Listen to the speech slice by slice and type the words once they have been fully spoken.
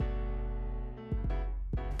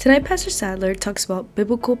Tonight, Pastor Sadler talks about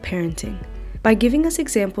biblical parenting by giving us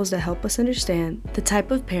examples that help us understand the type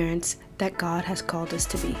of parents that God has called us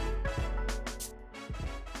to be.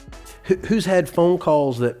 Who's had phone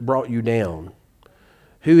calls that brought you down?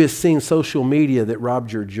 Who has seen social media that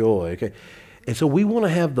robbed your joy? Okay. And so we want to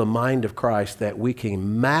have the mind of Christ that we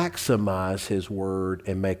can maximize His Word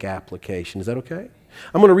and make application. Is that okay?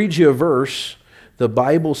 I'm going to read you a verse. The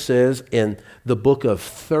Bible says in the book of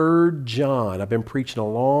 3 John, I've been preaching a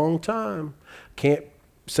long time. Can't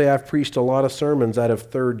say I've preached a lot of sermons out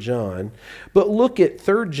of 3 John. But look at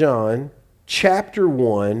 3 John chapter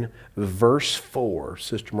 1, verse 4.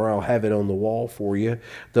 Sister Mariah will have it on the wall for you.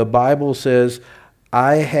 The Bible says,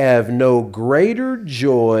 I have no greater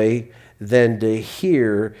joy than to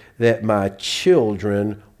hear that my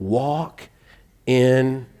children walk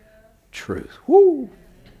in truth. Woo!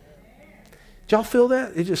 Did y'all feel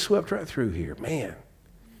that? It just swept right through here. Man,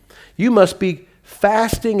 you must be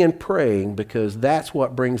fasting and praying because that's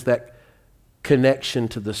what brings that connection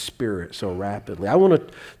to the Spirit so rapidly. I want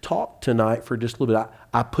to talk tonight for just a little bit.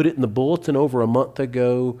 I put it in the bulletin over a month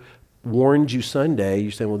ago, warned you Sunday.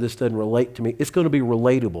 You're saying, well, this doesn't relate to me. It's going to be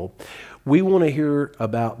relatable. We want to hear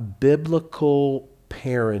about biblical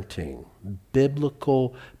parenting.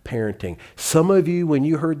 Biblical parenting. Some of you, when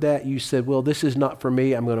you heard that, you said, well, this is not for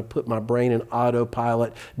me. I'm going to put my brain in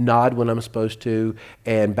autopilot, nod when I'm supposed to,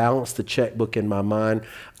 and balance the checkbook in my mind.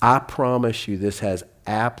 I promise you this has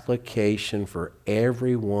application for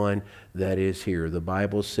everyone that is here. The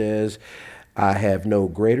Bible says, I have no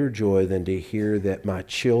greater joy than to hear that my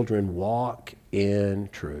children walk in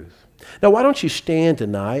truth. Now, why don't you stand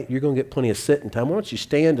tonight? You're going to get plenty of sitting time. Why don't you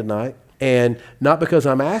stand tonight? And not because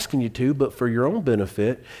I'm asking you to, but for your own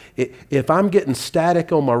benefit. If I'm getting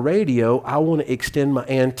static on my radio, I want to extend my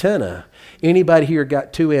antenna. Anybody here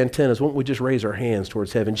got 2 antennas? Why don't we just raise our hands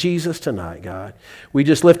towards heaven? Jesus, tonight, God, we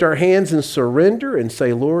just lift our hands and surrender and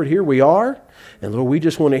say, Lord, here we are. And Lord, we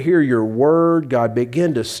just want to hear your word. God,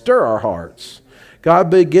 begin to stir our hearts.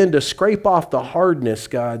 God, begin to scrape off the hardness,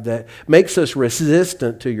 God, that makes us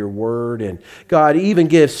resistant to your word. And God, even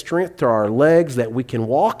give strength to our legs that we can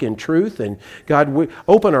walk in truth. And God, we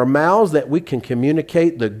open our mouths that we can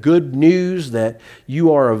communicate the good news that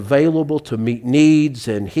you are available to meet needs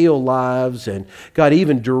and heal lives. And God,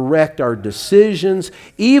 even direct our decisions,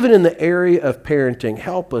 even in the area of parenting.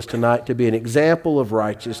 Help us tonight to be an example of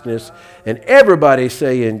righteousness. And everybody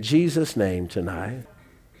say in Jesus' name tonight.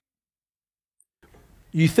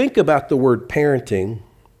 You think about the word parenting,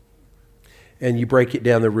 and you break it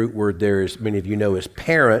down, the root word there, as many of you know, is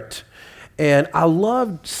parent. And I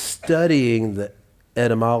loved studying the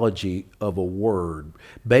etymology of a word,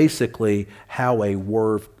 basically how a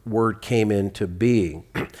word came into being.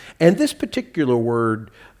 And this particular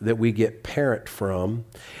word that we get parent from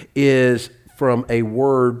is from a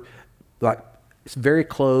word like it's very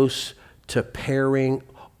close to pairing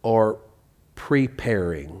or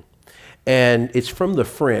preparing. And it's from the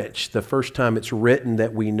French. The first time it's written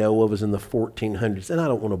that we know of is in the 1400s. And I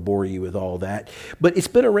don't want to bore you with all that. But it's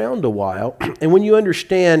been around a while. And when you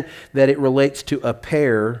understand that it relates to a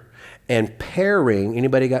pair and pairing,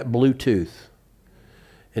 anybody got Bluetooth?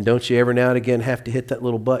 And don't you ever now and again have to hit that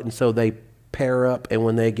little button so they pair up? And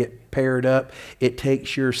when they get paired up, it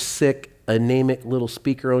takes your sick, anemic little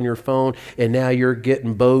speaker on your phone, and now you're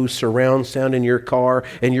getting Bose surround sound in your car,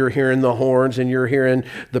 and you're hearing the horns, and you're hearing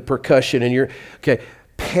the percussion, and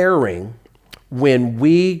pairing, when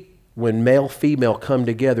male female come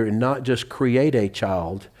together and not just create a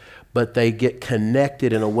child, but they get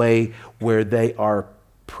connected in a way where they are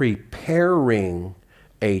preparing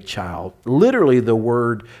a child. Literally, the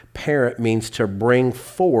word parent means to bring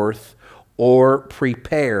forth or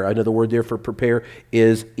prepare. Another word there for prepare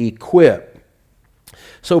is equip.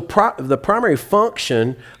 So the primary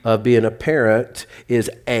function of being a parent is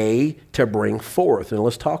to bring forth. And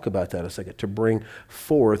let's talk about that a second. To bring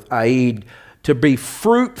forth, i.e. to be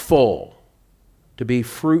fruitful. To be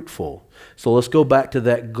fruitful. So let's go back to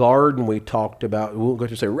that garden we talked about. We won't go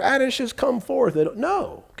to say, radishes come forth. They don't,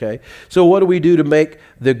 no. Okay. So what do we do to make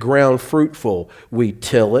the ground fruitful? We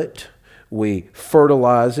till it. We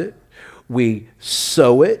fertilize it. We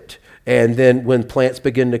sow it, and then when plants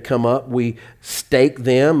begin to come up, we stake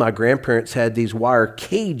them. My grandparents had these wire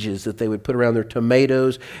cages that they would put around their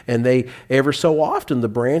tomatoes, and they, ever so often, the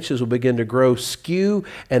branches would begin to grow skew,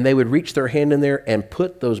 and they would reach their hand in there and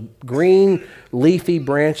put those green leafy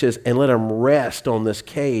branches and let them rest on this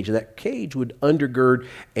cage. And that cage would undergird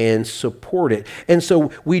and support it. And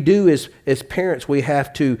so we do as parents, we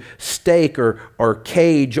have to stake or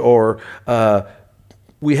cage or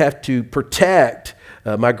we have to protect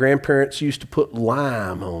My grandparents used to put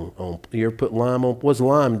lime on. You ever put lime on? What does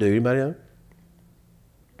lime do? Anybody know?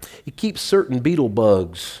 It keeps certain beetle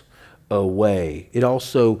bugs away. It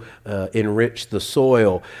also enriched the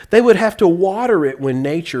soil. They would have to water it when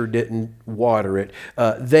nature didn't water it.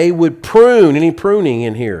 They would prune. Any pruning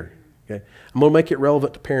in here? Okay. I'm going to make it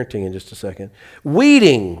relevant to parenting in just a second.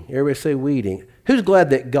 Weeding. Everybody say weeding. Who's glad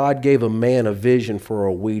that God gave a man a vision for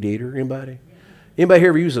a weed eater? Anybody? Anybody here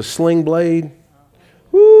ever use a sling blade?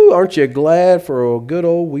 Woo, aren't you glad for a good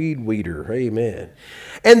old weed weeder? Amen.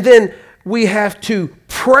 And then we have to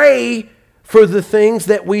pray for the things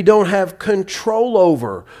that we don't have control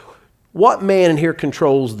over. What man in here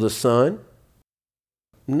controls the sun?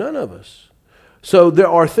 None of us. So there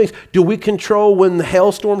are things. Do we control when the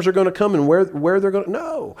hailstorms are going to come and where they're going to?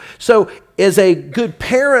 No. So as a good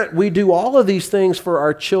parent, we do all of these things for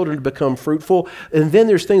our children to become fruitful. And then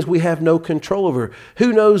there's things we have no control over.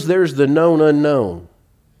 Who knows there's the known unknown?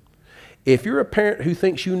 If you're a parent who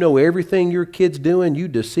thinks you know everything your kid's doing, you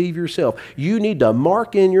deceive yourself. You need to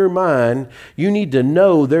mark in your mind, you need to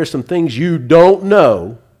know there's some things you don't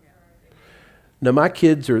know. Now, my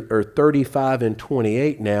kids are 35 and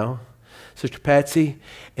 28 now, Sister Patsy,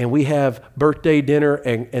 and we have birthday dinner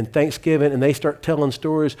and Thanksgiving, and they start telling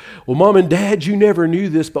stories. Well, Mom and Dad, you never knew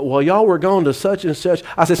this, but while y'all were going to such and such,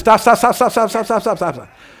 I said, stop.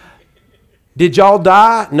 Did y'all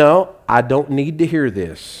die? No, I don't need to hear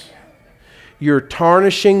this. You're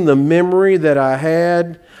tarnishing the memory that I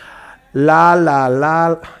had.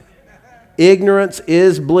 La. Ignorance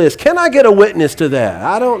is bliss. Can I get a witness to that?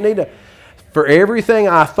 I don't need to. For everything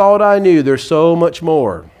I thought I knew, there's so much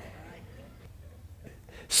more.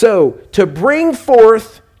 So, to bring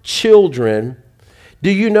forth children,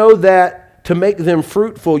 do you know that to make them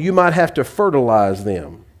fruitful, you might have to fertilize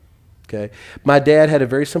them? Okay. My dad had a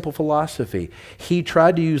very simple philosophy. He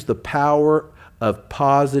tried to use the power of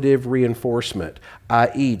positive reinforcement,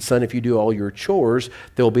 i.e., son, if you do all your chores,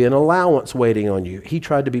 there'll be an allowance waiting on you. He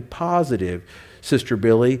tried to be positive, Sister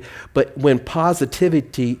Billy, but when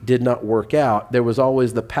positivity did not work out, there was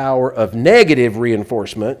always the power of negative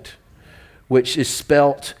reinforcement, which is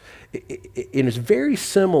spelt, it is very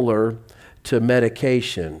similar to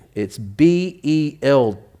medication. It's B-E-L-T,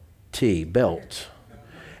 belt.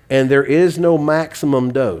 And there is no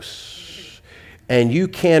maximum dose. And you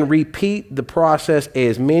can repeat the process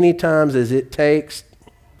as many times as it takes.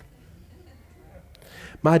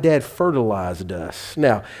 My dad fertilized us.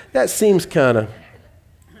 Now, that seems kind of...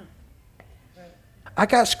 I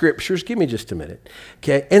got scriptures. Give me just a minute.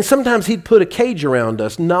 Okay? And sometimes he'd put a cage around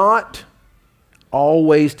us, not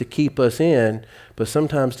always to keep us in, but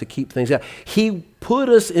sometimes to keep things out. He put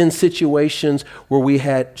us in situations where we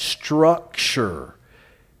had structure.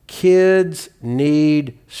 Kids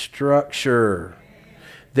need structure.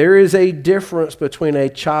 There is a difference between a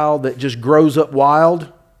child that just grows up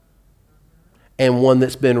wild and one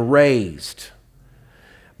that's been raised.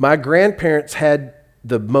 My grandparents had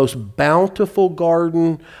the most bountiful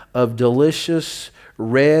garden of delicious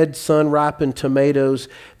red sun-ripened tomatoes.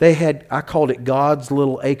 They had, I called it God's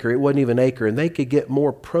little acre. It wasn't even an acre, and they could get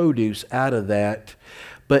more produce out of that.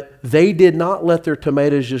 But they did not let their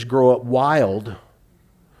tomatoes just grow up wild.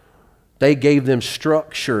 They gave them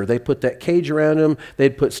structure. They put that cage around them.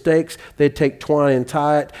 They'd put stakes. They'd take twine and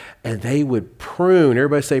tie it, and they would prune.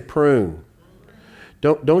 Everybody say prune.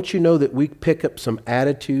 Don't you know that we pick up some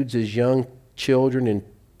attitudes as young children and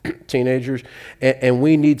teenagers, and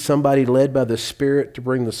we need somebody led by the Spirit to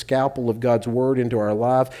bring the scalpel of God's Word into our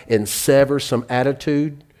life and sever some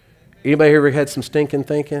attitude? Anybody ever had some stinking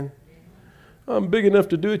thinking? I'm big enough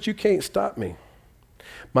to do it. You can't stop me.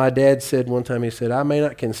 My dad said one time, he said, I may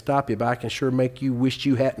not can stop you, but I can sure make you wish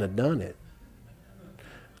you hadn't have done it.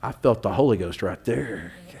 I felt the Holy Ghost right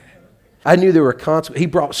there. I knew there were consequences. He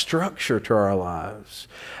brought structure to our lives.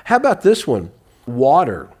 How about this one?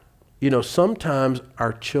 Water. You know, sometimes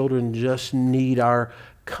our children just need our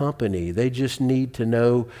company. They just need to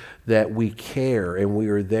know that we care and we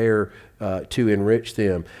are there to enrich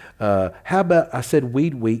them. How about, I said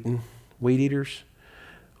weed eaters?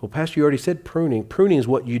 Well, Pastor, you already said pruning. Pruning is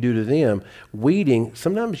what you do to them. Weeding,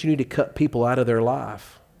 sometimes you need to cut people out of their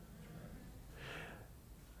life.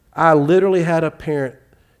 I literally had a parent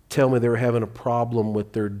tell me they were having a problem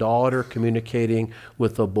with their daughter communicating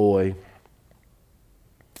with a boy.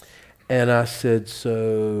 And I said,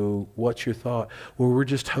 so what's your thought? Well, we're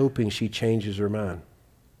just hoping she changes her mind.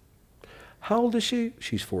 How old is she?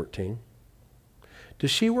 She's 14. Does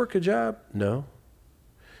she work a job? No.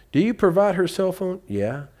 Do you provide her cell phone?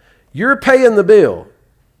 Yeah. You're paying the bill?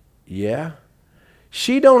 Yeah.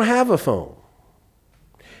 She don't have a phone.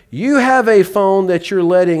 You have a phone that you're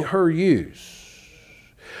letting her use.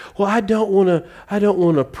 Well, I don't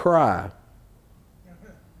want to pry.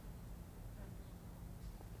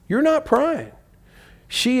 You're not prying.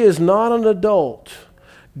 She is not an adult.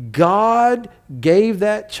 God gave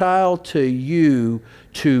that child to you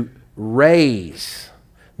to raise,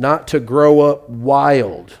 not to grow up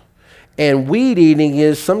wild. And weed eating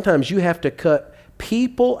is sometimes you have to cut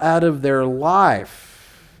people out of their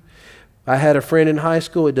life. I had a friend in high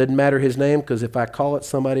school, it doesn't matter his name because if I call it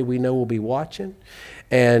somebody we know will be watching.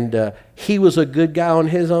 And he was a good guy on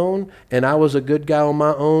his own, and I was a good guy on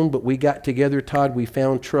my own, but we got together, Todd, we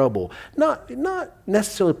found trouble. Not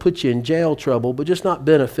necessarily put you in jail trouble, but just not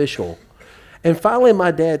beneficial. And finally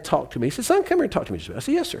my dad talked to me. He said, son, come here and talk to me. I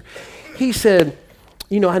said, yes, sir. He said,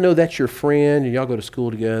 you know, I know that's your friend, and y'all go to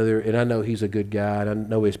school together, and I know he's a good guy, and I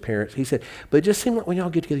know his parents. He said, but it just seemed like when y'all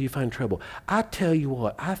get together, you find trouble. I tell you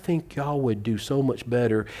what, I think y'all would do so much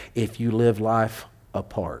better if you lived life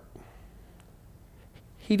apart.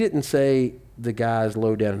 He didn't say the guy's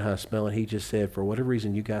low down and high smelling. He just said, for whatever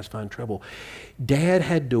reason, you guys find trouble. Dad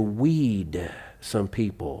had to weed some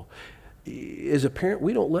people. As a parent,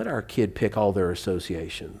 we don't let our kid pick all their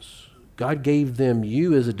associations. God gave them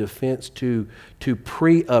you as a defense to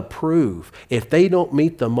pre-approve. If they don't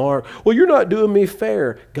meet the mark, well, you're not doing me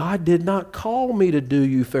fair. God did not call me to do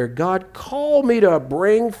you fair. God called me to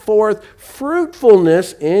bring forth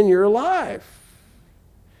fruitfulness in your life.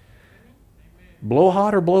 Blow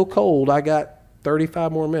hot or blow cold, I got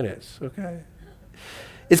 35 more minutes, okay?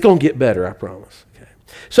 It's going to get better, I promise. Okay.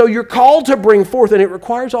 So you're called to bring forth, and it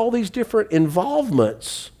requires all these different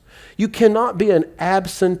involvements. You cannot be an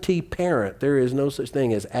absentee parent. There is no such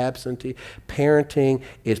thing as absentee. Parenting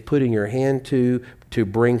is putting your hand to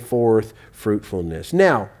bring forth fruitfulness.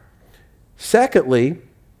 Now, secondly,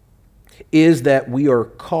 is that we are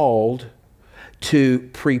called to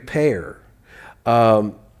prepare.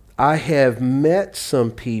 I have met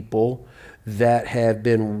some people that have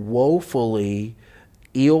been woefully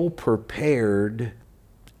ill-prepared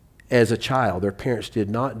as a child. Their parents did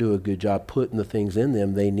not do a good job putting the things in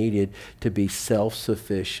them they needed to be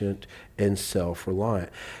self-sufficient and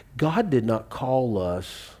self-reliant. God did not call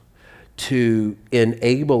us to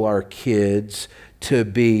enable our kids to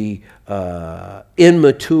be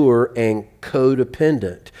immature and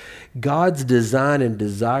codependent. God's design and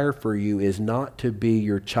desire for you is not to be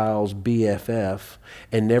your child's BFF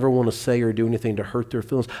and never want to say or do anything to hurt their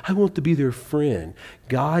feelings. I want to be their friend.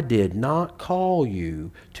 God did not call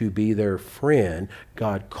you to be their friend.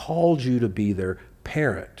 God called you to be their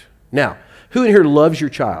parent. Now, who in here loves your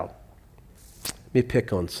child? Let me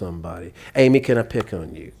pick on somebody. Amy, can I pick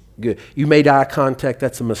on you? Good. You made eye contact.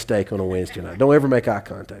 That's a mistake on a Wednesday night. Don't ever make eye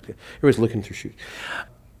contact. Everybody's looking through shoes.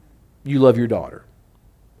 You love your daughter.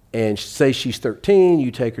 And say she's 13,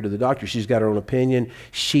 you take her to the doctor. She's got her own opinion.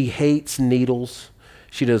 She hates needles.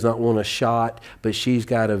 She does not want a shot, but she's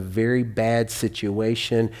got a very bad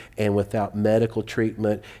situation, and without medical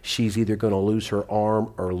treatment, she's either going to lose her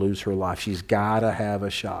arm or lose her life. She's got to have a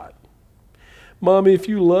shot. Mommy, if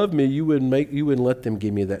you love me, you wouldn't let them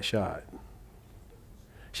give me that shot.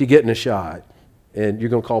 She's getting a shot, and you're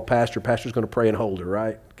going to call Pastor. Pastor's going to pray and hold her,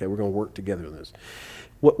 right? Okay, we're going to work together on this.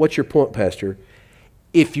 What's your point, Pastor?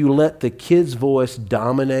 If you let the kid's voice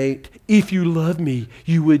dominate, if you love me,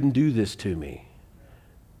 you wouldn't do this to me.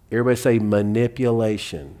 Everybody say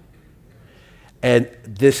manipulation. And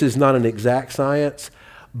this is not an exact science,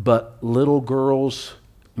 but little girls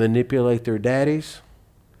manipulate their daddies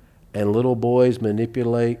and little boys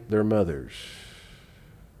manipulate their mothers.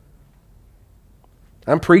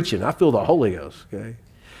 I'm preaching. I feel the Holy Ghost, okay?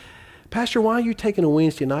 Pastor, why are you taking a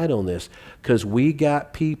Wednesday night on this? Because we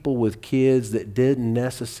got people with kids that didn't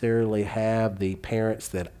necessarily have the parents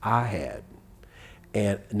that I had.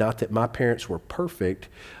 And not that my parents were perfect,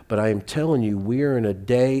 but I am telling you, we are in a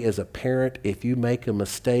day as a parent, if you make a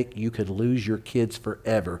mistake, you could lose your kids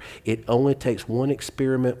forever. It only takes one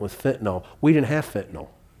experiment with fentanyl. We didn't have fentanyl.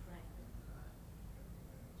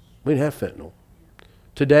 We didn't have fentanyl.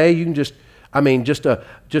 Today, you can just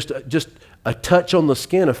a touch on the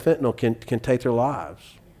skin of fentanyl can take their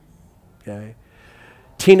lives. Okay?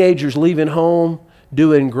 Teenagers leaving home,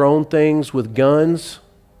 doing grown things with guns.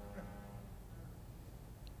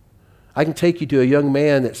 I can take you to a young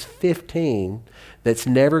man that's 15, that's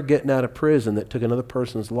never getting out of prison, that took another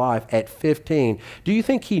person's life at 15. Do you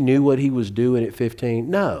think he knew what he was doing at 15?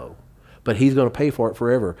 No. But he's going to pay for it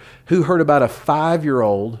forever. Who heard about a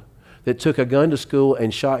 5-year-old that took a gun to school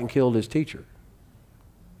and shot and killed his teacher?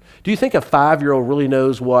 Do you think a 5-year-old really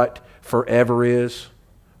knows what forever is?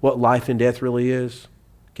 What life and death really is?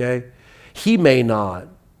 Okay? He may not.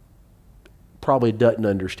 Probably doesn't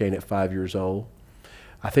understand at 5 years old.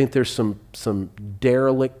 I think there's some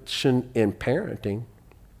dereliction in parenting.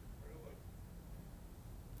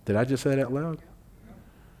 Did I just say that out loud?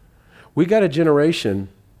 We got a generation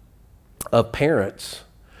of parents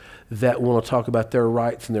that want to talk about their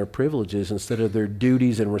rights and their privileges instead of their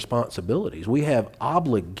duties and responsibilities. We have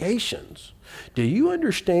obligations. Do you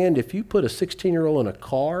understand if you put a 16-year-old in a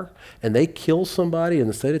car and they kill somebody in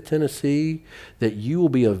the state of Tennessee, that you will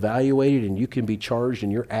be evaluated and you can be charged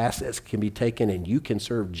and your assets can be taken and you can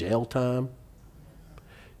serve jail time?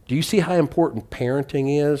 Do you see how important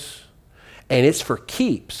parenting is? And it's for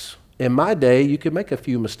keeps. In my day, you could make a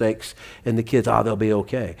few mistakes and the kids, they'll be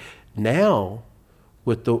okay. Now,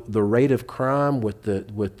 with the rate of crime, with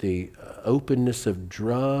the openness of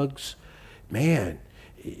drugs, man,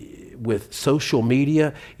 with social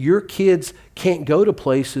media, your kids can't go to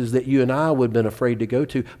places that you and I would have been afraid to go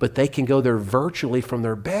to, but they can go there virtually from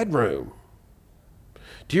their bedroom.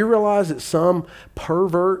 Do you realize that some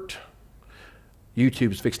pervert,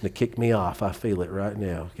 YouTube's fixing to kick me off, I feel it right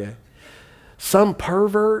now, okay? Some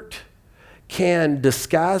pervert can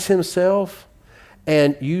disguise himself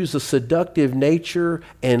and use a seductive nature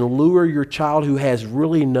and lure your child who has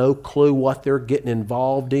really no clue what they're getting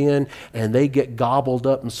involved in, and they get gobbled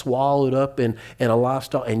up and swallowed up in a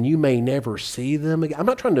lifestyle, and you may never see them again. I'm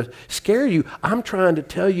not trying to scare you. I'm trying to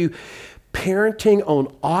tell you, parenting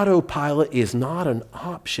on autopilot is not an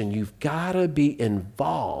option. You've got to be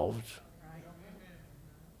involved.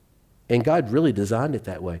 And God really designed it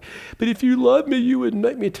that way. But if you love me, you would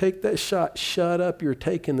make me take that shot. Shut up, you're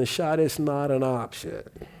taking the shot. It's not an option.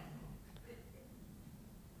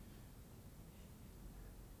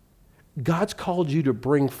 God's called you to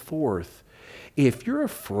bring forth. If you're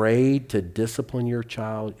afraid to discipline your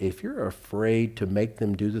child, if you're afraid to make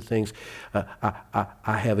them do the things, I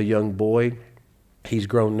have a young boy. He's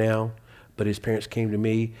grown now, but his parents came to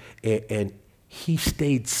me and he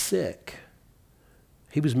stayed sick.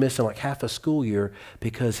 He was missing like half a school year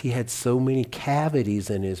because he had so many cavities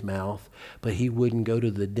in his mouth, but he wouldn't go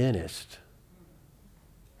to the dentist.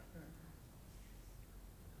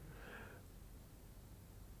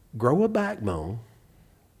 Grow a backbone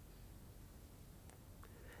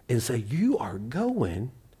and say, you are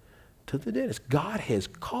going to the dentist. God has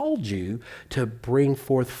called you to bring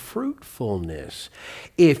forth fruitfulness.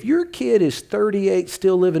 If your kid is 38,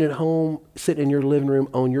 still living at home, sitting in your living room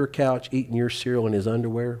on your couch, eating your cereal in his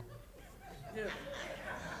underwear,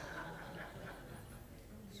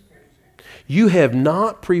 you have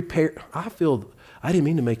not prepared. I didn't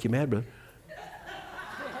mean to make you mad, brother.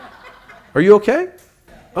 Are you okay?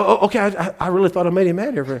 Oh, okay. I really thought I made him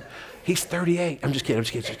mad here. He's 38. I'm just kidding.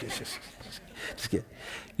 Just kidding.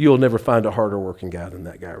 You'll never find a harder working guy than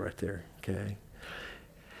that guy right there, okay?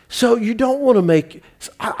 So you don't want to make,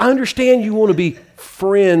 I understand you want to be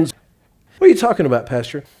friends. What are you talking about,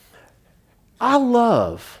 Pastor?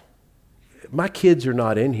 My kids are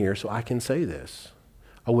not in here, so I can say this.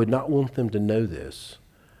 I would not want them to know this.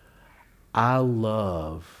 I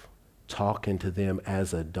love talking to them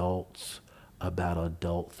as adults about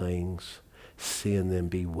adult things, seeing them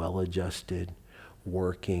be well-adjusted,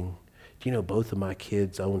 working. Do you know both of my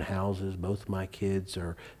kids own houses? Both of my kids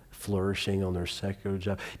are flourishing on their secular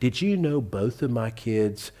job. Did you know both of my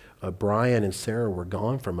kids, Brian and Sarah, were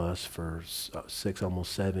gone from us for 6,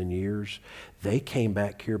 almost 7 years? They came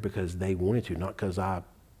back here because they wanted to, not because I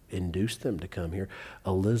induced them to come here.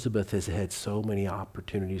 Elizabeth has had so many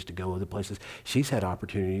opportunities to go other places. She's had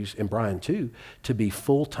opportunities, and Brian too, to be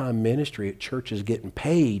full-time ministry at churches getting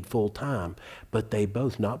paid full-time. But they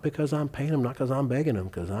both, not because I'm paying them, not because I'm begging them,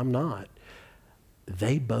 because I'm not.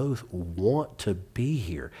 They both want to be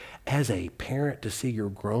here. As a parent, to see your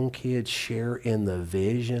grown kids share in the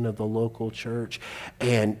vision of the local church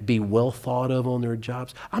and be well thought of on their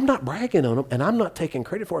jobs, I'm not bragging on them and I'm not taking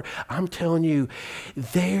credit for it. I'm telling you,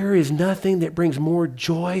 there is nothing that brings more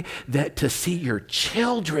joy than to see your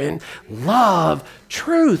children love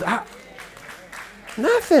truth.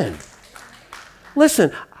 Nothing.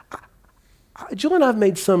 Listen, Jill and I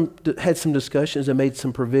have had some discussions and made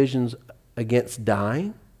some provisions against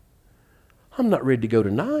dying. I'm not ready to go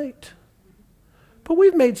tonight, but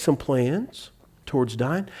we've made some plans towards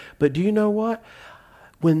dying. But do you know what?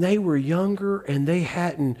 When they were younger and they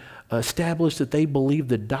hadn't established that they believed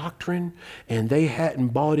the doctrine and they hadn't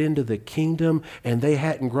bought into the kingdom and they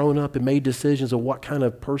hadn't grown up and made decisions of what kind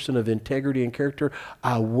of person of integrity and character,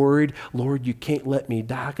 I worried, Lord, you can't let me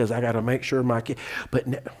die because I got to make sure my kid. But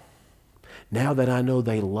now that I know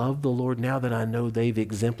they love the Lord, now that I know they've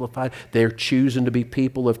exemplified, they're choosing to be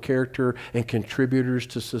people of character and contributors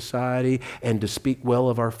to society and to speak well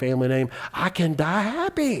of our family name, I can die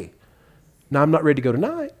happy. Now, I'm not ready to go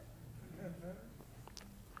tonight.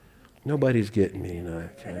 Nobody's getting me tonight.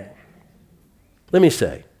 Okay? Let me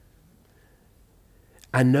say,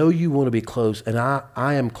 I know you want to be close, and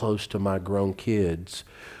I am close to my grown kids,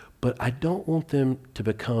 but I don't want them to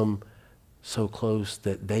become so close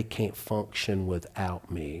that they can't function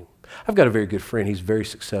without me. I've got a very good friend. He's a very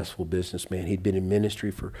successful businessman. He'd been in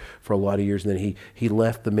ministry for a lot of years, and then he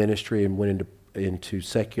left the ministry and went into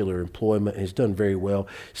secular employment, and he's done very well.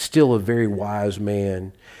 Still a very wise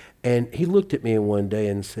man. And he looked at me one day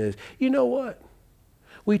and says, you know what?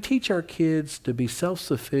 We teach our kids to be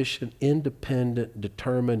self-sufficient, independent,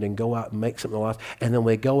 determined, and go out and make something in life. And then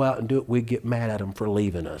when they go out and do it, we get mad at them for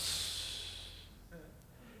leaving us.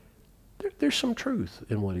 There's some truth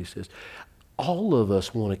in what he says. All of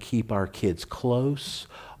us want to keep our kids close.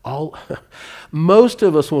 Most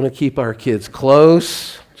of us want to keep our kids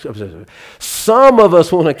close. Some of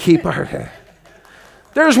us want to keep our...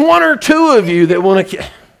 There's one or two of you that want to...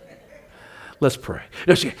 Let's pray.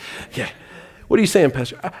 Yeah. What are you saying,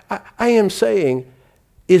 Pastor? I am saying,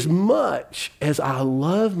 as much as I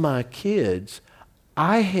love my kids,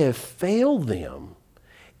 I have failed them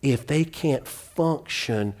if they can't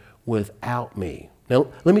function without me. Now,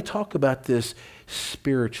 let me talk about this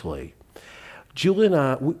spiritually. Julie and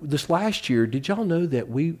I, this last year, did y'all know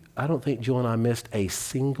that I don't think Jill and I missed a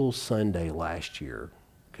single Sunday last year,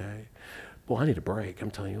 okay? Well, I need a break,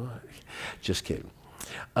 I'm telling you what. Just kidding.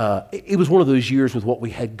 It was one of those years with what we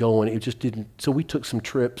had going. It just didn't. So we took some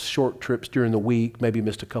trips, short trips during the week, maybe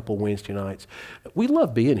missed a couple Wednesday nights. We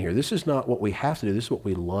love being here. This is not what we have to do. This is what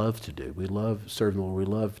we love to do. We love serving the Lord.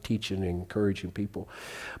 We love teaching and encouraging people.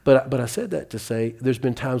 But I said that to say there's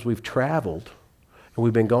been times we've traveled and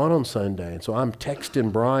we've been gone on Sunday. And so I'm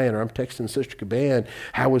texting Brian or I'm texting Sister Caban,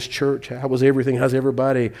 how was church? How was everything? How's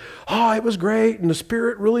everybody? Oh, it was great. And the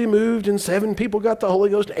Spirit really moved and 7 people got the Holy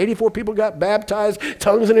Ghost and 84 people got baptized,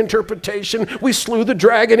 tongues and interpretation. We slew the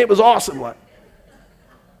dragon. It was awesome. I'm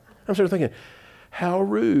sort of thinking, how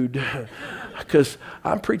rude. Because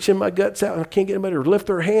I'm preaching my guts out and I can't get anybody to lift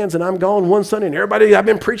their hands and I'm gone one Sunday and everybody I've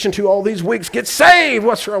been preaching to all these weeks gets saved.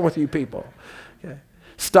 What's wrong with you people? Okay.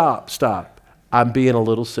 Stop. I'm being a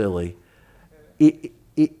little silly.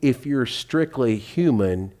 If you're strictly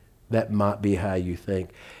human, that might be how you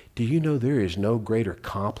think. Do you know there is no greater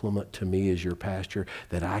compliment to me as your pastor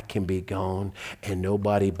that I can be gone and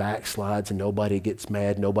nobody backslides and nobody gets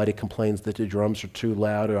mad, nobody complains that the drums are too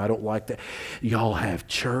loud or I don't like that. Y'all have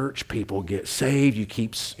church, people get saved, you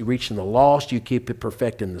keep reaching the lost, you keep it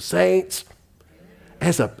perfecting the saints.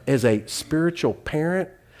 As a spiritual parent,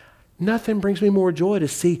 nothing brings me more joy to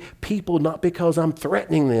see people not because I'm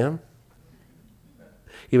threatening them.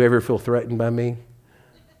 You ever feel threatened by me?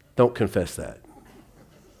 Don't confess that.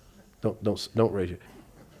 Don't raise it.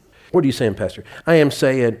 What are you saying, Pastor? I am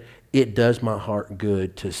saying it does my heart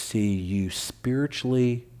good to see you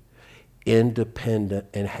spiritually independent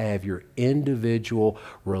and have your individual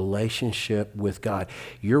relationship with God.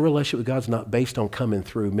 Your relationship with God is not based on coming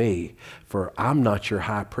through me, for I'm not your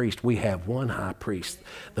high priest. We have one high priest,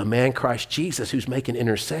 the man Christ Jesus, who's making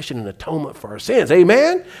intercession and atonement for our sins.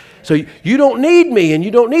 Amen? So you don't need me and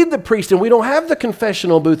you don't need the priest and we don't have the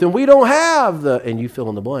confessional booth and we don't have and you fill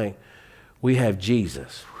in the blank. We have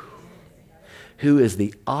Jesus, who is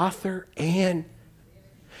the author and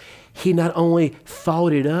he not only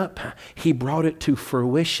thought it up, he brought it to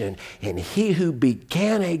fruition. And he who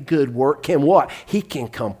began a good work can what? He can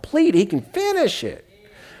complete, he can finish it.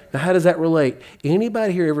 Now, how does that relate?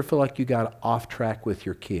 Anybody here ever feel like you got off track with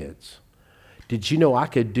your kids? Did you know I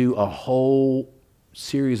could do a whole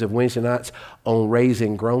series of Wednesday nights on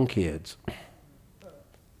raising grown kids?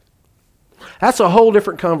 That's a whole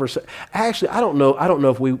different conversation. Actually, I don't know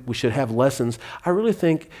if we should have lessons. I really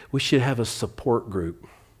think we should have a support group.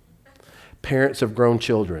 Parents of grown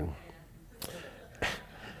children.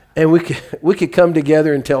 And we could come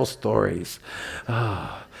together and tell stories.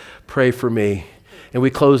 Pray for me. And we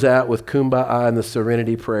close out with Kumbaya and the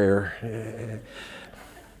Serenity Prayer.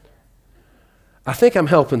 I think I'm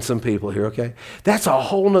helping some people here, okay? That's a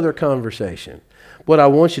whole nother conversation. What I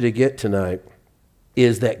want you to get tonight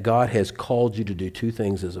is that God has called you to do 2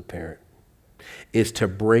 things as a parent. Is to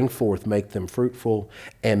bring forth, make them fruitful,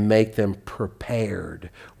 and make them prepared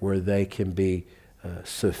where they can be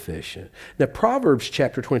sufficient. Now, Proverbs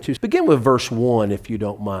chapter 22, begin with verse 1 if you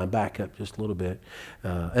don't mind. Back up just a little bit.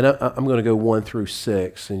 And I'm going to go 1 through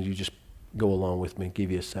 6, and you just go along with me.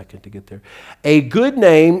 Give you a second to get there. A good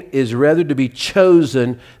name is rather to be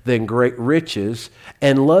chosen than great riches,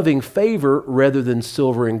 and loving favor rather than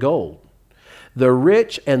silver and gold. The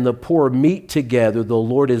rich and the poor meet together. The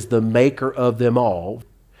Lord is the maker of them all.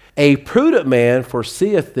 A prudent man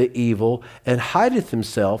foreseeth the evil and hideth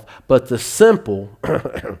himself, but the simple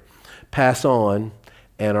pass on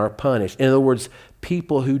and are punished. In other words,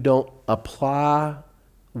 people who don't apply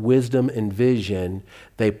wisdom and vision,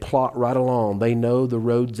 they plot right along. They know the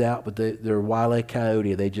road's out, but they're Wile E.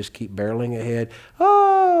 Coyote. They just keep barreling ahead.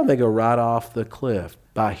 Oh, they go right off the cliff.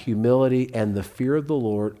 By humility and the fear of the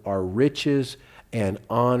Lord are riches and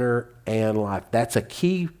honor and life. That's a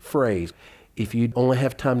key phrase. If you only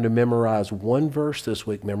have time to memorize one verse this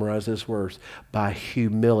week, memorize this verse. By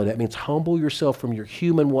humility. That means humble yourself from your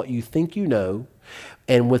human, what you think you know,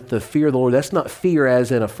 and with the fear of the Lord. That's not fear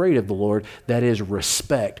as in afraid of the Lord. That is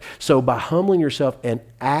respect. So by humbling yourself and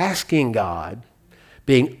asking God,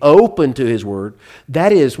 being open to His word,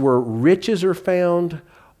 that is where riches are found,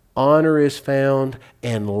 honor is found,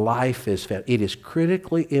 and life is found. It is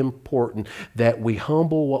critically important that we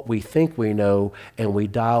humble what we think we know and we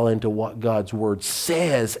dial into what God's word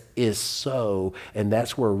says is so. And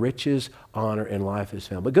that's where riches, honor, and life is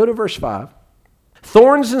found. But go to verse 5.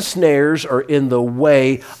 Thorns and snares are in the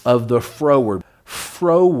way of the froward.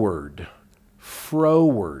 Froward.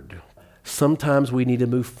 Sometimes we need to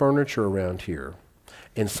move furniture around here.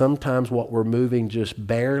 And sometimes what we're moving just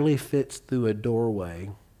barely fits through a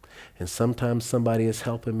doorway. And sometimes somebody is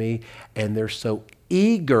helping me and they're so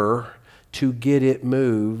eager to get it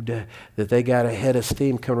moved that they got a head of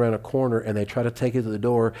steam coming around a corner and they try to take it to the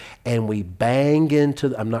door and we bang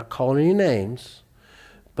into, I'm not calling any names,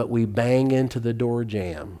 but we bang into the door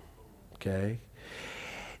jamb, okay?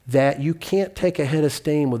 That you can't take a head of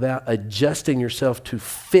steam without adjusting yourself to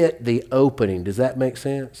fit the opening. Does that make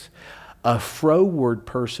sense? A froward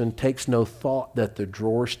person takes no thought that the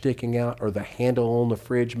drawer sticking out or the handle on the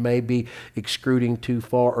fridge may be extruding too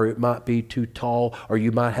far, or it might be too tall, or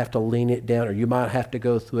you might have to lean it down, or you might have to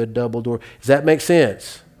go through a double door. Does that make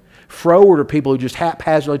sense? Froward are people who just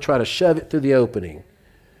haphazardly try to shove it through the opening.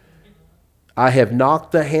 I have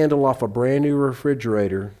knocked the handle off a brand new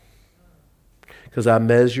refrigerator because I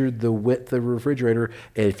measured the width of the refrigerator,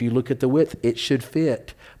 and if you look at the width, it should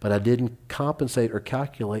fit. But I didn't compensate or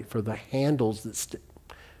calculate for the handles that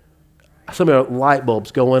some of the light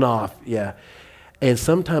bulbs going off. Yeah. And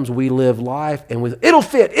sometimes we live life and it'll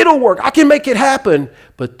fit, it'll work, I can make it happen.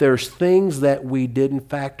 But there's things that we didn't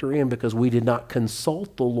factor in because we did not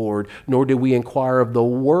consult the Lord, nor did we inquire of the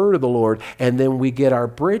word of the Lord. And then we get our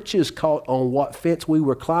britches caught on what fence we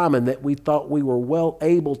were climbing that we thought we were well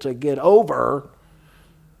able to get over.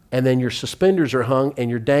 And then your suspenders are hung and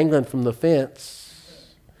you're dangling from the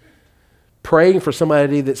fence, praying for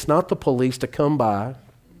somebody that's not the police to come by.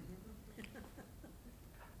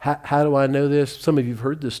 How do I know this? Some of you have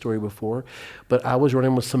heard this story before, but I was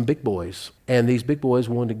running with some big boys, and these big boys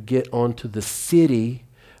wanted to get onto the city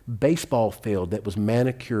baseball field that was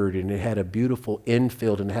manicured, and it had a beautiful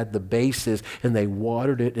infield and it had the bases, and they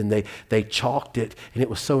watered it and they chalked it, and it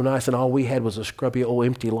was so nice, and all we had was a scrubby old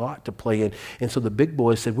empty lot to play in. And so the big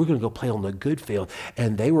boys said, we're going to go play on the good field,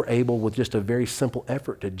 and they were able with just a very simple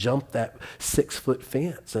effort to jump that 6-foot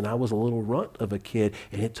fence. And I was a little runt of a kid,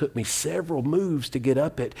 and it took me several moves to get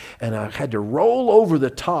up it, and I had to roll over the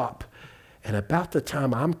top. And about the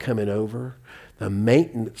time I'm coming over, the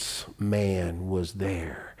maintenance man was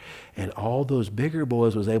there. And all those bigger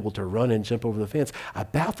boys was able to run and jump over the fence.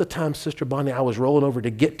 About the time, Sister Bonnie, I was rolling over to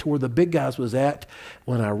get to where the big guys was at,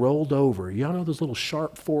 when I rolled over, y'all know those little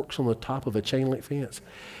sharp forks on the top of a chain link fence?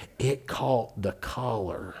 It caught the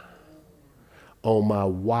collar on my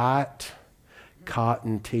white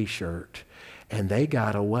cotton t-shirt, and they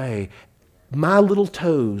got away. My little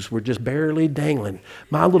toes were just barely dangling.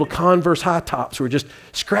 My little Converse high tops were just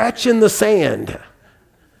scratching the sand.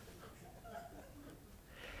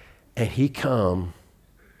 And he come,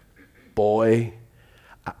 boy,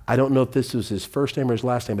 I don't know if this was his first name or his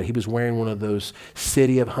last name, but he was wearing one of those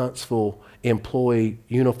City of Huntsville employee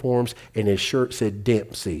uniforms, and his shirt said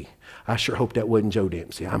Dempsey. I sure hope that wasn't Joe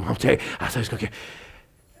Dempsey. I'm going to tell you, I thought he was going to get.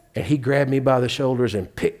 And he grabbed me by the shoulders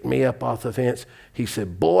and picked me up off the fence. He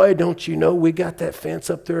said, boy, don't you know we got that fence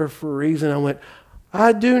up there for a reason? I went,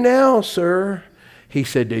 I do now, sir. He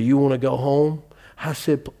said, do you want to go home? I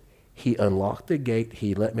said, he unlocked the gate.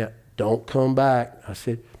 He let me out. Don't come back. I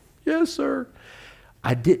said, yes, sir.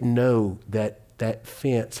 I didn't know that that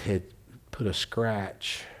fence had put a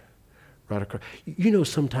scratch right across. You know,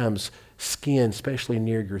 sometimes skin, especially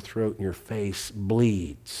near your throat and your face,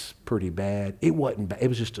 bleeds pretty bad. It wasn't bad. It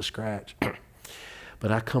was just a scratch.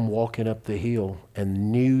 But I come walking up the hill,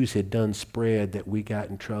 and news had done spread that we got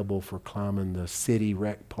in trouble for climbing the city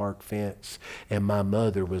rec park fence, and my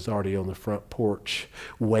mother was already on the front porch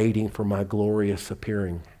waiting for my glorious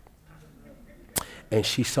appearing. And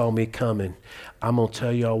she saw me coming. I'm going to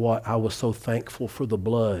tell y'all what, I was so thankful for the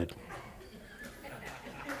blood.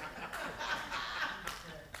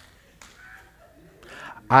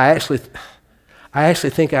 I actually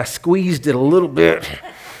think I squeezed it a little bit,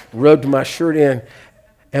 rubbed my shirt in,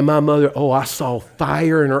 and my mother, I saw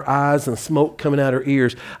fire in her eyes and smoke coming out her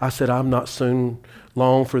ears. I said, I'm not soon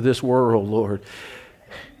long for this world, Lord.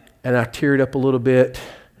 And I teared up a little bit.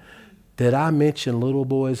 Did I mention little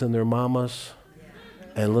boys and their mamas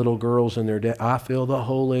and little girls and their dad? I feel the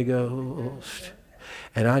Holy Ghost.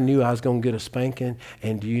 And I knew I was going to get a spanking.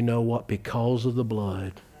 And do you know what? Because of the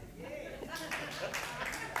blood.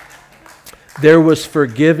 There was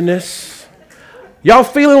forgiveness. Y'all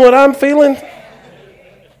feeling what I'm feeling?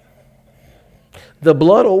 The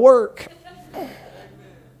blood will work.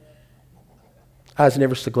 I was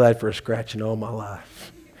never so glad for a scratching all my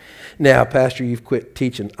life. Now, Pastor, you've quit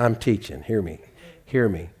teaching. I'm teaching. Hear me. Hear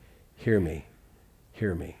me. Hear me.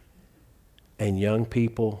 Hear me. And young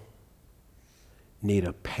people need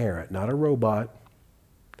a parent, not a robot.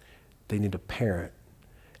 They need a parent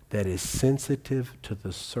that is sensitive to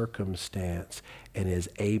the circumstance and is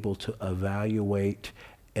able to evaluate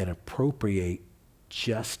and appropriate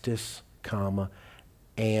justice,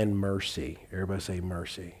 and mercy. Everybody say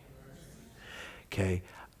mercy. Okay.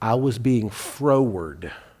 I was being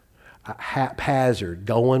froward, haphazard,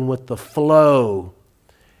 going with the flow.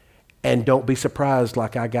 And don't be surprised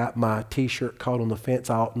like I got my t-shirt caught on the fence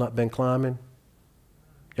I ought not been climbing.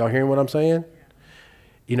 Y'all hearing what I'm saying?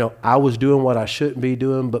 You know, I was doing what I shouldn't be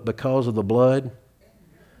doing, but because of the blood,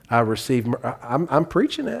 I received, I'm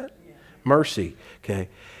preaching that. Mercy. Okay.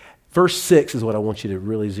 Verse 6 is what I want you to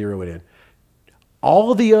really zero it in.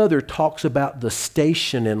 All the other talks about the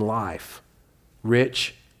station in life.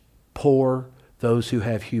 Rich, poor, those who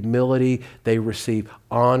have humility, they receive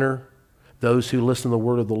honor. Those who listen to the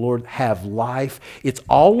word of the Lord have life. It's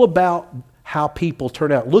all about how people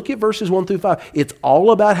turn out. Look at verses 1 through 5. It's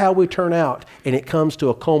all about how we turn out. And it comes to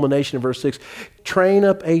a culmination in verse 6. Train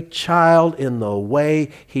up a child in the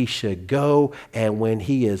way he should go, and when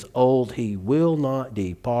he is old, he will not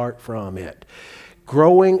depart from it.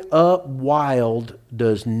 Growing up wild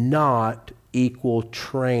does not equal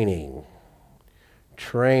training.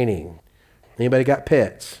 Training. Anybody got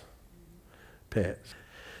pets? Pets.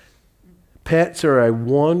 Pets are a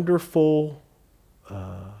wonderful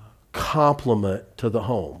complement to the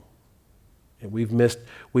home. And we've missed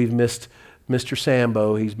Mr.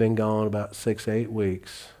 Sambo. He's been gone about 6-8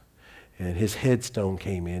 weeks. And his headstone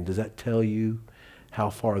came in. Does that tell you how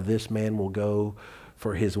far this man will go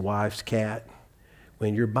for his wife's cat?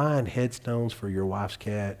 When you're buying headstones for your wife's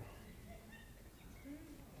cat,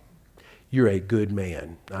 you're a good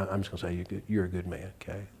man. I'm just going to say you're a good man,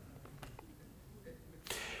 okay?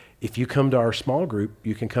 If you come to our small group,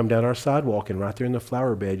 you can come down our sidewalk, and right there in the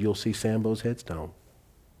flower bed, you'll see Sambo's headstone.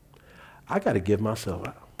 I got to give myself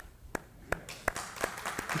out.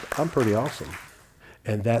 I'm pretty awesome.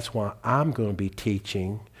 And that's why I'm going to be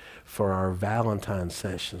teaching for our Valentine's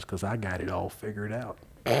sessions, because I got it all figured out.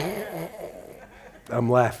 I'm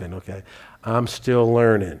laughing, okay? I'm still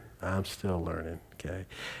learning. Okay?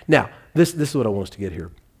 Now, this is what I want us to get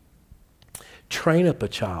here. Train up a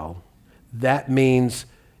child. That means,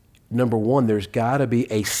 number one, there's got to be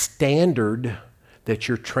a standard that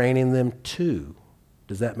you're training them to.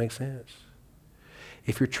 Does that make sense?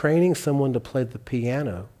 If you're training someone to play the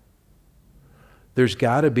piano, there's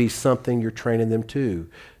got to be something you're training them to.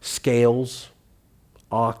 Scales,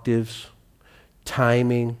 octaves,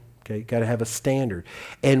 timing. Okay, got to have a standard.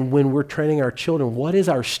 And when we're training our children, what is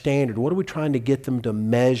our standard? What are we trying to get them to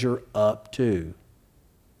measure up to?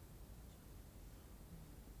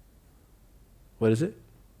 What is it?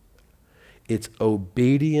 It's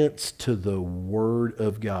obedience to the Word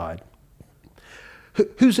of God.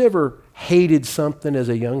 Who's ever hated something as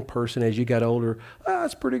a young person as you got older?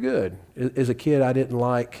 That's pretty good. As a kid, I didn't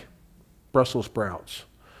like Brussels sprouts.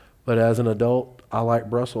 But as an adult, I like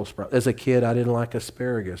Brussels sprouts. As a kid, I didn't like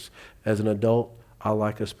asparagus. As an adult, I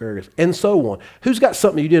like asparagus. And so on. Who's got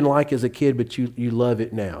something you didn't like as a kid, but you love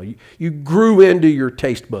it now? You grew into your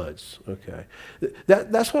taste buds. Okay.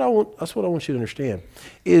 That's what I want you to understand,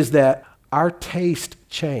 is that our taste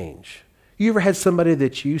change. You ever had somebody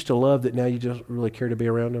that you used to love that now you just really care to be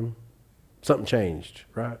around them? Something changed,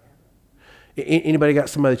 right? Anybody got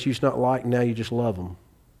somebody that you used to not like and now you just love them?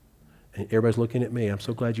 And everybody's looking at me. I'm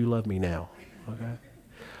so glad you love me now.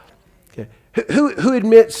 Okay. Who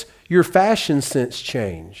admits your fashion sense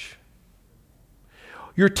change?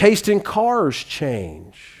 Your taste in cars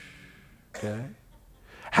change. Okay.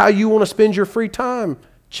 How you want to spend your free time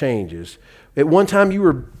changes. At one time you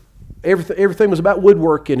were everything was about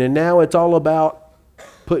woodworking, and now it's all about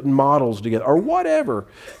putting models together or whatever.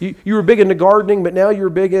 You were big into gardening, but now you're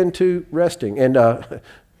big into resting. And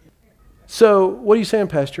so what are you saying,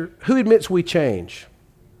 Pastor? Who admits we change?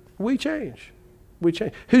 We change. We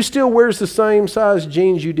change. Who still wears the same size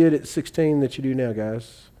jeans you did at 16 that you do now,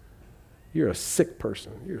 guys? You're a sick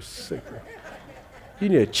person. You're a sick person. You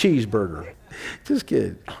need a cheeseburger. Just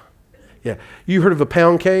kidding. Yeah. You heard of a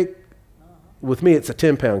pound cake? With me, it's a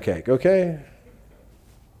 10-pound cake, okay?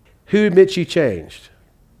 Who admits you changed?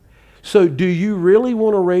 So do you really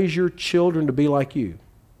want to raise your children to be like you?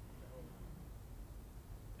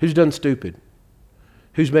 Who's done stupid?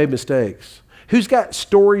 Who's made mistakes? Who's got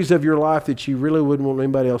stories of your life that you really wouldn't want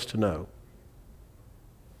anybody else to know?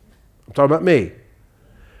 I'm talking about me.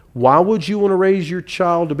 Why would you want to raise your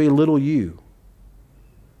child to be little you?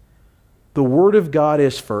 The Word of God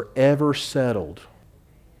is forever settled.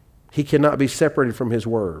 He cannot be separated from His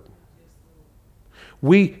Word.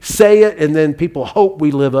 We say it and then people hope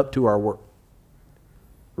we live up to our word.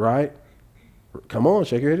 Right? Come on,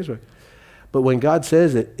 shake your head this way. But when God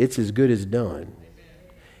says it, it's as good as done.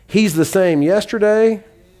 He's the same yesterday,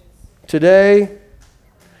 today.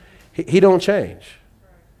 He don't change.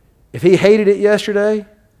 If He hated it yesterday,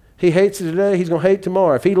 He hates it today, He's going to hate it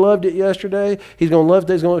tomorrow. If He loved it yesterday, He's going to love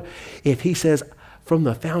it today. If He says, from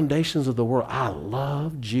the foundations of the world, I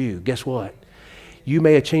loved you, guess what? You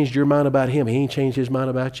may have changed your mind about Him. He ain't changed His mind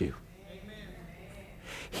about you.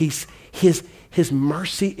 His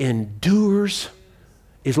mercy endures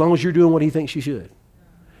as long as you're doing what He thinks you should.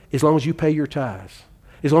 As long as you pay your tithes.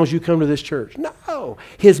 As long as you come to this church. No.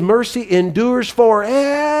 His mercy endures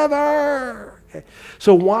forever. Okay.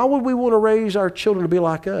 So why would we want to raise our children to be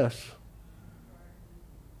like us?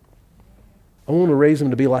 I want to raise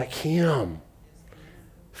them to be like Him.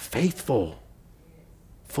 Faithful.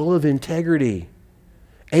 Full of integrity.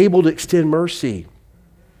 Able to extend mercy.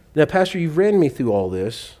 Now, Pastor, you've ran me through all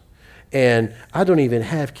this, and I don't even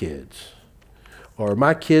have kids, or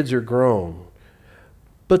my kids are grown.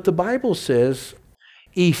 But the Bible says,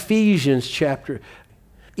 Ephesians says,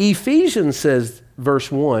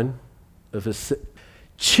 verse 1 of his,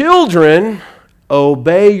 children,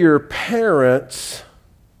 obey your parents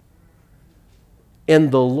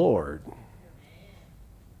in the Lord.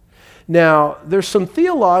 Now, there's some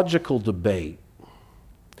theological debate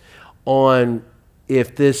on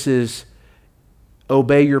if this is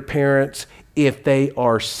obey your parents, if they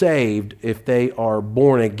are saved, if they are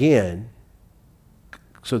born again.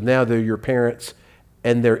 So now they're your parents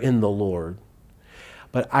and they're in the Lord.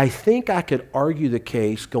 But I think I could argue the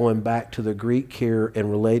case going back to the Greek here and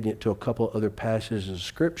relating it to a couple of other passages of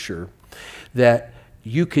Scripture that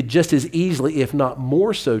you could just as easily, if not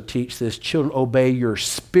more so, teach this, children, obey your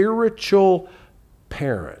spiritual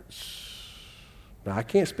parents. Now, I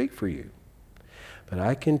can't speak for you, but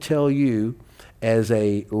I can tell you as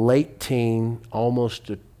a late teen,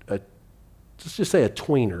 almost let's just say a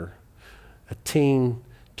tweener, a teen,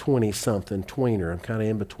 20-something tweener. I'm kind of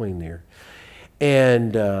in between there.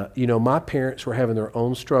 And, my parents were having their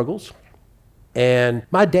own struggles. And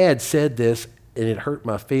my dad said this, and it hurt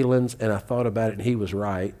my feelings, and I thought about it, and he was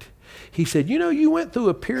right. He said, you went through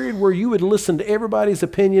a period where you would listen to everybody's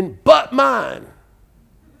opinion but mine.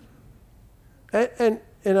 And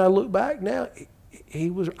I look back now, he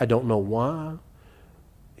was, I don't know why.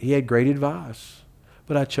 He had great advice,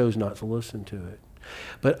 but I chose not to listen to it.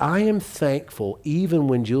 But I am thankful, even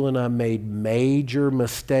when Jill and I made major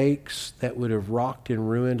mistakes that would have rocked and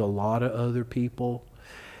ruined a lot of other people,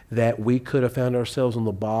 that we could have found ourselves on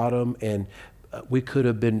the bottom, and we could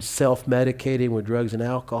have been self-medicating with drugs and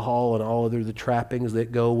alcohol and all other the trappings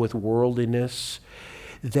that go with worldliness,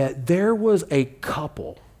 that there was a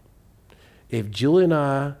couple. If Jill and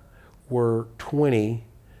I were 20,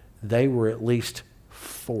 they were at least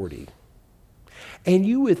 40. And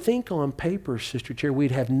you would think on paper, Sister Cherry,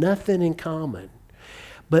 we'd have nothing in common.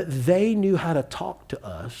 But they knew how to talk to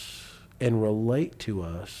us and relate to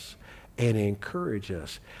us and encourage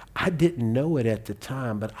us. I didn't know it at the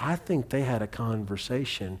time, but I think they had a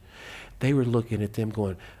conversation. They were looking at them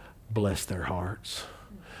going, bless their hearts.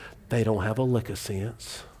 They don't have a lick of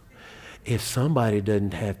sense. If somebody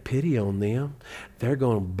doesn't have pity on them, they're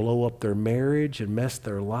going to blow up their marriage and mess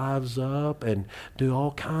their lives up and do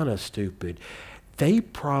all kind of stupid. They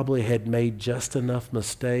probably had made just enough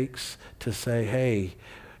mistakes to say, hey,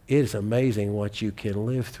 it is amazing what you can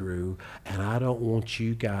live through, and I don't want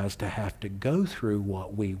you guys to have to go through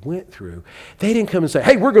what we went through. They didn't come and say,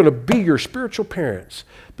 hey, we're going to be your spiritual parents.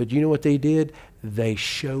 But you know what they did? They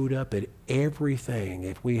showed up at everything.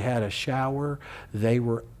 If we had a shower, they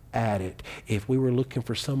were at it. If we were looking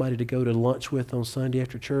for somebody to go to lunch with on Sunday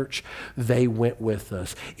after church, they went with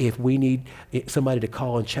us. If we need somebody to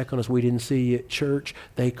call and check on us, we didn't see you at church,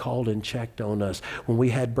 they called and checked on us. When we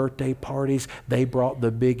had birthday parties, they brought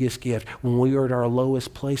the biggest gift. When we were at our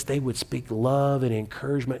lowest place, they would speak love and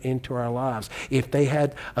encouragement into our lives. If they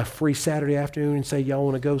had a free Saturday afternoon and say, y'all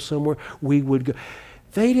want to go somewhere, we would go.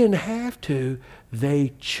 They didn't have to.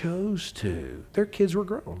 They chose to. Their kids were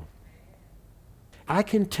grown. I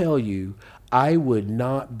can tell you, I would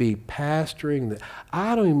not be pastoring.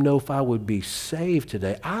 I don't even know if I would be saved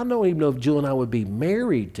today. I don't even know if Jill and I would be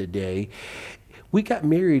married today. We got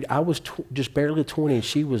married, I was just barely 20 and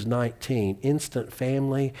she was 19. Instant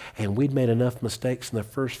family, and we'd made enough mistakes in the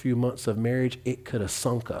first few months of marriage, it could have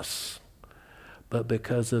sunk us. But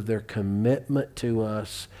because of their commitment to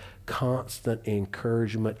us, constant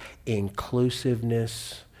encouragement,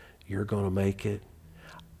 inclusiveness, you're going to make it.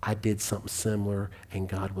 I did something similar and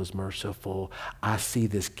God was merciful. I see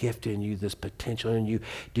this gift in you, this potential in you.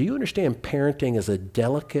 Do you understand parenting is a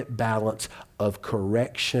delicate balance of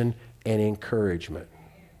correction and encouragement?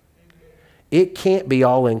 It can't be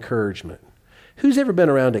all encouragement. Who's ever been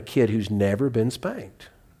around a kid who's never been spanked?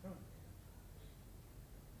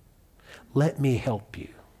 Let me help you.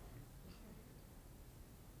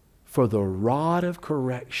 For the rod of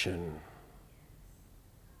correction,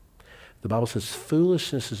 the Bible says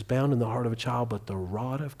foolishness is bound in the heart of a child, but the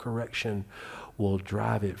rod of correction will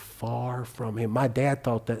drive it far from him. My dad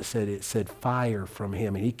thought it said fire from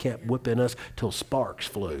him, and he kept whipping us till sparks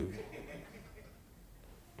flew.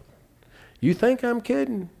 You think I'm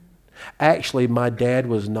kidding? Actually, my dad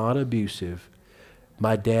was not abusive.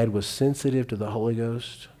 My dad was sensitive to the Holy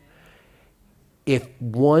Ghost. If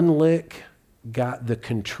one lick got the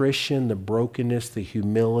contrition, the brokenness, the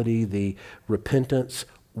humility, the repentance,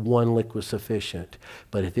 one lick was sufficient.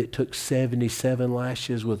 But if it took 77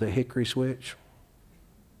 lashes with a hickory switch,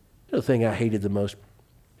 the thing I hated the most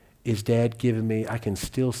is Dad giving me, I can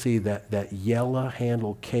still see that yellow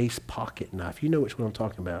handle case pocket knife. You know which one I'm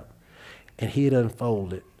talking about. And he'd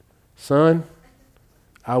unfold it. Son,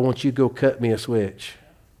 I want you to go cut me a switch.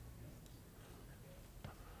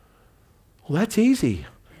 Well, that's easy.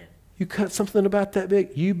 You cut something about that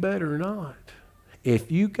big, you better not.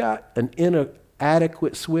 If you got an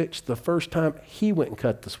inadequate switch the first time, he went and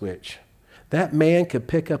cut the switch. That man could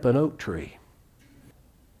pick up an oak tree.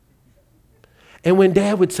 And when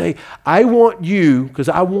Dad would say, I want you, because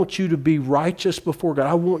I want you to be righteous before God.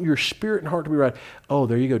 I want your spirit and heart to be right. Oh,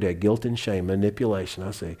 there you go, Dad. Guilt and shame, manipulation. I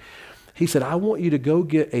see. He said, I want you to go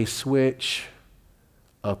get a switch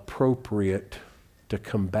appropriate to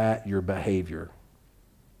combat your behavior.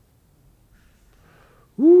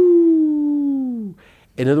 Woo!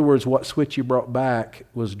 In other words, what switch you brought back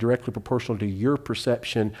was directly proportional to your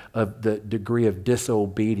perception of the degree of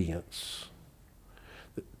disobedience.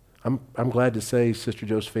 I'm glad to say, Sister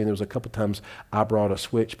Josephine, there was a couple times I brought a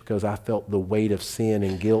switch because I felt the weight of sin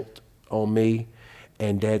and guilt on me.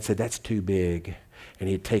 And Dad said, that's too big. And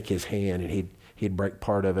he'd take his hand and he'd break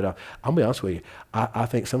part of it off. I'll be honest with you. I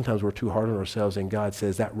think sometimes we're too hard on ourselves and God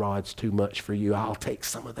says, that rod's too much for you. I'll take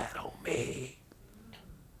some of that on me.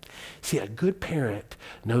 See, a good parent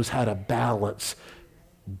knows how to balance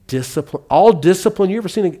discipline. All discipline. You ever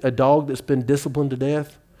seen a dog that's been disciplined to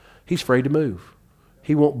death? He's afraid to move.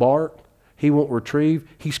 He won't bark. He won't retrieve.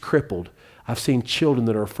 He's crippled. I've seen children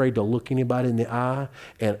that are afraid to look anybody in the eye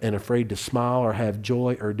and afraid to smile or have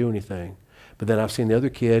joy or do anything. But then I've seen the other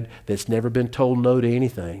kid that's never been told no to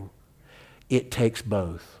anything. It takes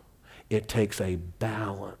both. It takes a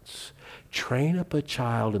balance. Train up a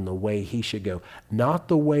child in the way he should go, not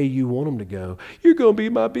the way you want him to go. You're going to be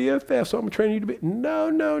my BFF, so I'm training you to be.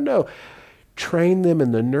 No. Train them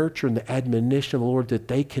in the nurture and the admonition of the Lord that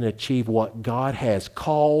they can achieve what God has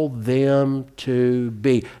called them to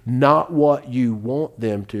be, not what you want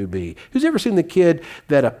them to be. Who's ever seen the kid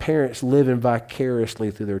that a parent's living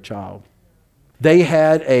vicariously through their child? They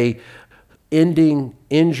had a ending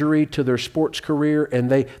injury to their sports career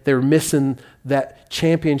and they're missing that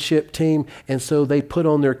championship team, and so they put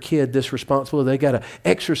on their kid this responsibility. They got to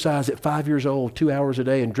exercise at 5 years old 2 hours a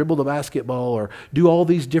day and dribble the basketball or do all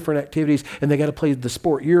these different activities, and they got to play the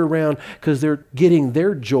sport year round because they're getting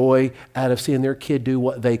their joy out of seeing their kid do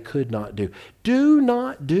what they could not do. Do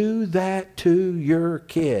not do that to your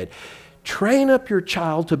kid. Train up your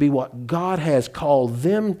child to be what God has called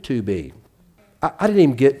them to be. I didn't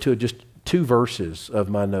even get to just 2 verses of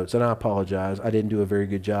my notes, and I apologize. I didn't do a very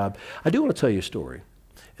good job. I do want to tell you a story,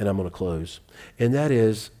 and I'm going to close. And that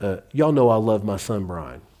is, y'all know I love my son,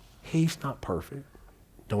 Brian. He's not perfect.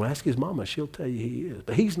 Don't ask his mama. She'll tell you he is.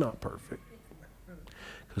 But he's not perfect.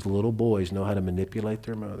 Because little boys know how to manipulate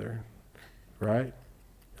their mother, right?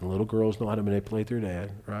 And little girls know how to manipulate their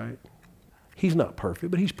dad, right? He's not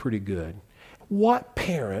perfect, but he's pretty good. What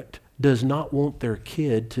parent does not want their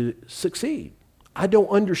kid to succeed? I don't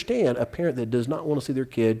understand a parent that does not want to see their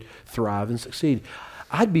kid thrive and succeed.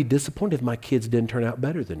 I'd be disappointed if my kids didn't turn out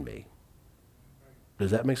better than me.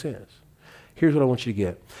 Does that make sense? Here's what I want you to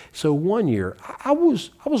get. So one year, I was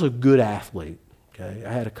a good athlete. Okay,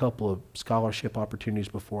 I had a couple of scholarship opportunities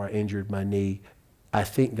before I injured my knee. I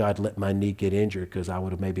think God let my knee get injured because I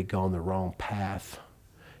would have maybe gone the wrong path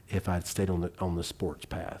if I'd stayed on the sports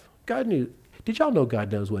path. God knew. Did y'all know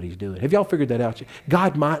God knows what he's doing? Have y'all figured that out?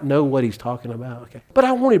 God might know what he's talking about. Okay. But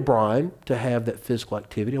I wanted Brian to have that physical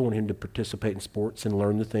activity. I wanted him to participate in sports and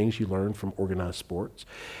learn the things you learn from organized sports.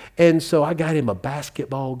 And so I got him a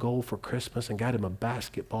basketball goal for Christmas and got him a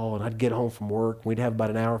basketball. And I'd get home from work. We'd have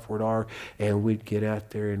about an hour for an hour. And we'd get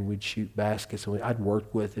out there and we'd shoot baskets. And I'd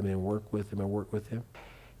work with him and work with him and work with him.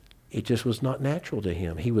 It just was not natural to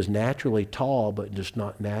him. He was naturally tall, but just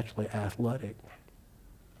not naturally athletic.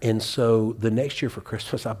 And so the next year for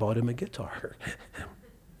Christmas, I bought him a guitar.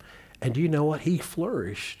 And do you know what? He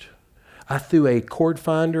flourished. I threw a chord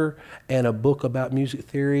finder and a book about music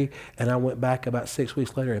theory, and I went back about 6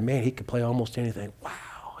 weeks later, and man, he could play almost anything.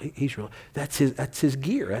 Wow, he's real. That's his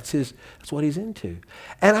gear. That's what he's into.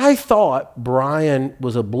 And I thought Brian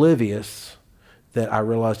was oblivious that I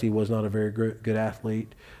realized he was not a very good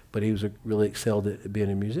athlete, but he was really excelled at being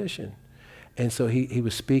a musician. And so he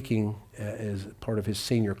was speaking as part of his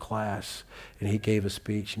senior class, and he gave a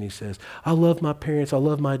speech, and he says, I love my parents, I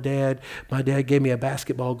love my dad. My dad gave me a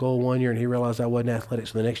basketball goal one year, and he realized I wasn't athletic,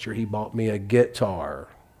 so the next year he bought me a guitar.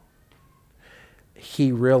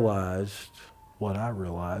 He realized what I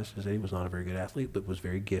realized is that he was not a very good athlete, but was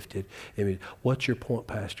very gifted. I mean, what's your point,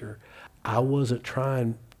 Pastor? I wasn't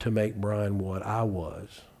trying to make Brian what I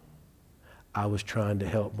was. I was trying to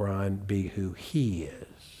help Brian be who he is.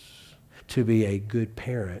 To be a good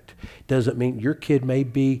parent doesn't mean your kid may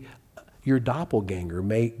be your doppelganger,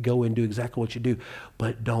 may go and do exactly what you do,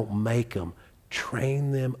 but don't make them.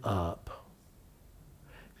 Train them up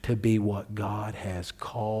to be what God has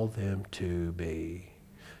called them to be.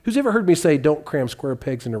 Who's ever heard me say, don't cram square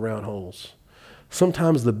pegs into round holes?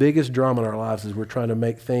 Sometimes the biggest drama in our lives is we're trying to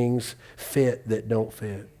make things fit that don't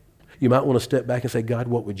fit. You might want to step back and say, God,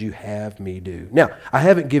 what would you have me do? Now, I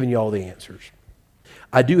haven't given you all the answers.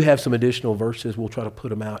 I do have some additional verses. We'll try to put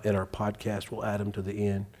them out in our podcast. We'll add them to the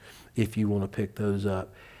end if you want to pick those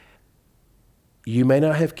up. You may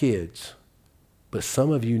not have kids, but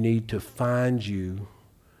some of you need to find you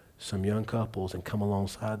some young couples and come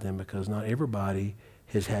alongside them, because not everybody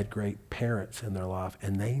has had great parents in their life,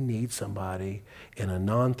 and they need somebody in a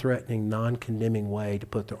non-threatening, non-condemning way to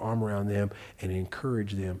put their arm around them and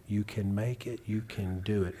encourage them. You can make it. You can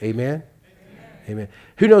do it. Amen? Amen.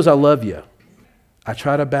 Who knows I love you? I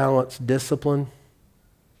try to balance discipline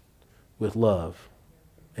with love.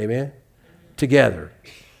 Amen? Together.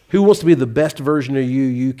 Who wants to be the best version of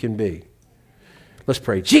you can be? Let's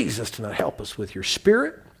pray. Jesus, tonight help us with your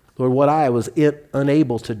Spirit. Lord, what I was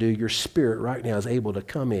unable to do, your Spirit right now is able to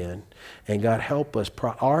come in. And God, help us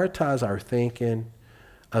prioritize our thinking,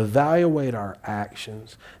 evaluate our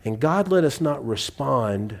actions. And God, let us not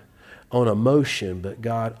respond on emotion, but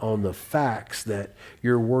God, on the facts that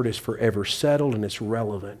your word is forever settled and it's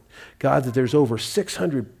relevant. God, that there's over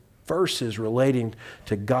 600 verses relating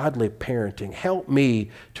to godly parenting. Help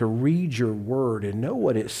me to read your word and know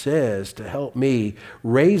what it says, to help me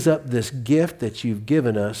raise up this gift that you've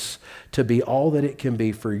given us to be all that it can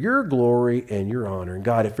be for your glory and your honor. And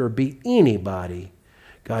God, if there be anybody,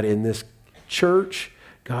 God, in this church,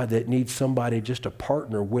 God, that needs somebody just to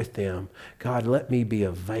partner with them. God, let me be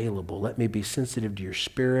available. Let me be sensitive to your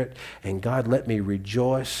Spirit. And God, let me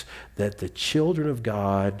rejoice that the children of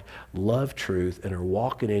God love truth and are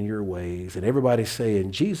walking in your ways. And everybody say,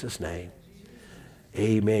 in Jesus' name,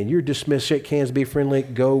 amen. You're dismissed. Shake hands, be friendly.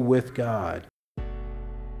 Go with God.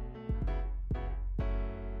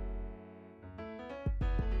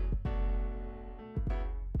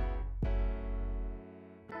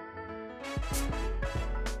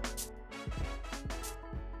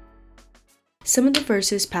 Some of the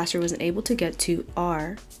verses Pastor wasn't able to get to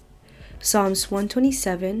are Psalms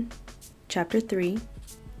 127, chapter 3,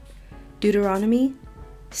 Deuteronomy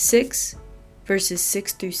 6, verses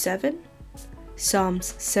 6 through 7,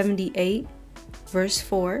 Psalms 78, verse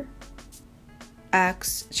 4,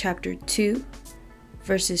 Acts chapter 2,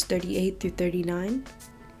 verses 38 through 39,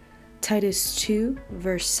 Titus 2,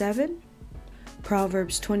 verse 7,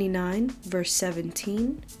 Proverbs 29, verse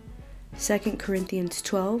 17, 2 Corinthians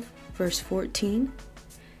 12, verse 14,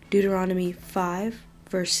 Deuteronomy 5,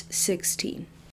 verse 16.